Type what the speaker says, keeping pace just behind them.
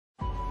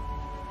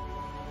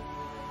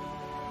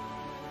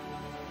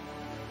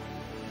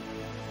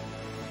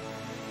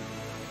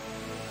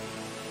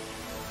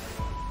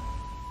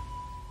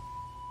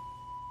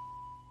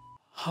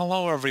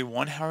Hello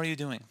everyone, how are you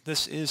doing?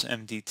 This is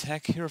MD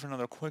Tech here with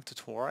another quick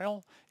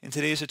tutorial. In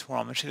today's tutorial,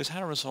 I'm going to show you guys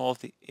how to resolve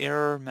the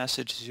error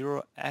message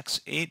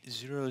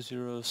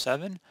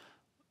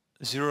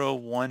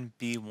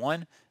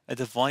 0x800701b1. A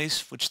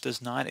device which does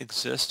not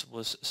exist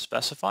was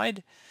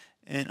specified.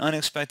 An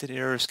unexpected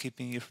error is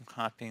keeping you from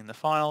copying the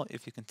file.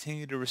 If you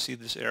continue to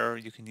receive this error,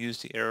 you can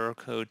use the error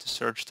code to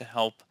search to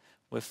help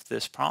with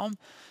this problem.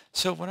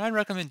 So what I'd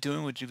recommend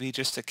doing would be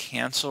just to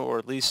cancel or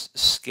at least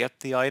skip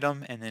the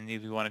item, and then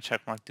if you want to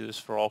check mark do this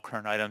for all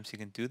current items, you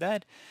can do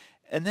that.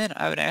 And then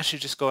I would actually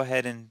just go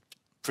ahead and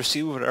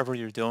proceed with whatever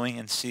you're doing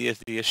and see if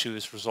the issue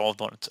is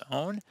resolved on its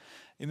own.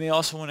 You may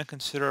also want to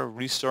consider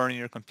restarting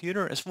your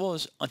computer as well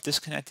as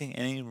disconnecting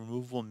any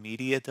removable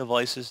media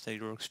devices that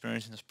you're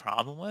experiencing this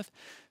problem with.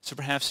 So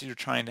perhaps you're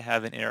trying to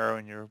have an error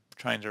and you're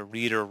trying to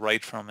read or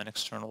write from an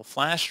external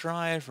flash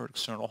drive or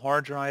external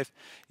hard drive.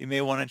 You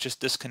may want to just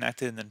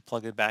disconnect it and then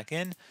plug it back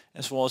in,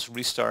 as well as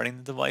restarting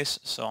the device.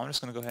 So I'm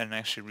just going to go ahead and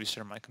actually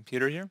restart my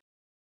computer here.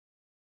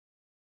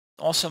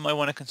 Also might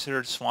want to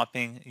consider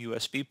swapping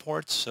USB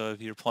ports. So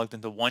if you're plugged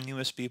into one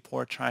USB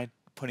port, try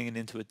putting it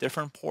into a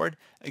different port.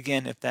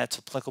 Again, if that's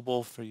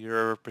applicable for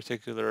your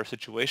particular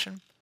situation.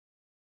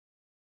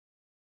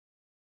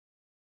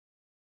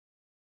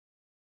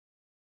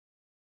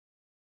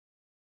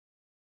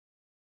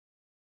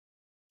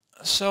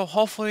 So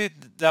hopefully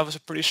that was a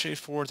pretty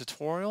straightforward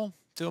tutorial.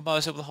 I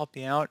was able to help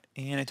you out,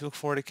 and I do look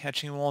forward to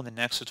catching you all in the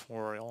next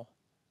tutorial.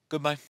 Goodbye.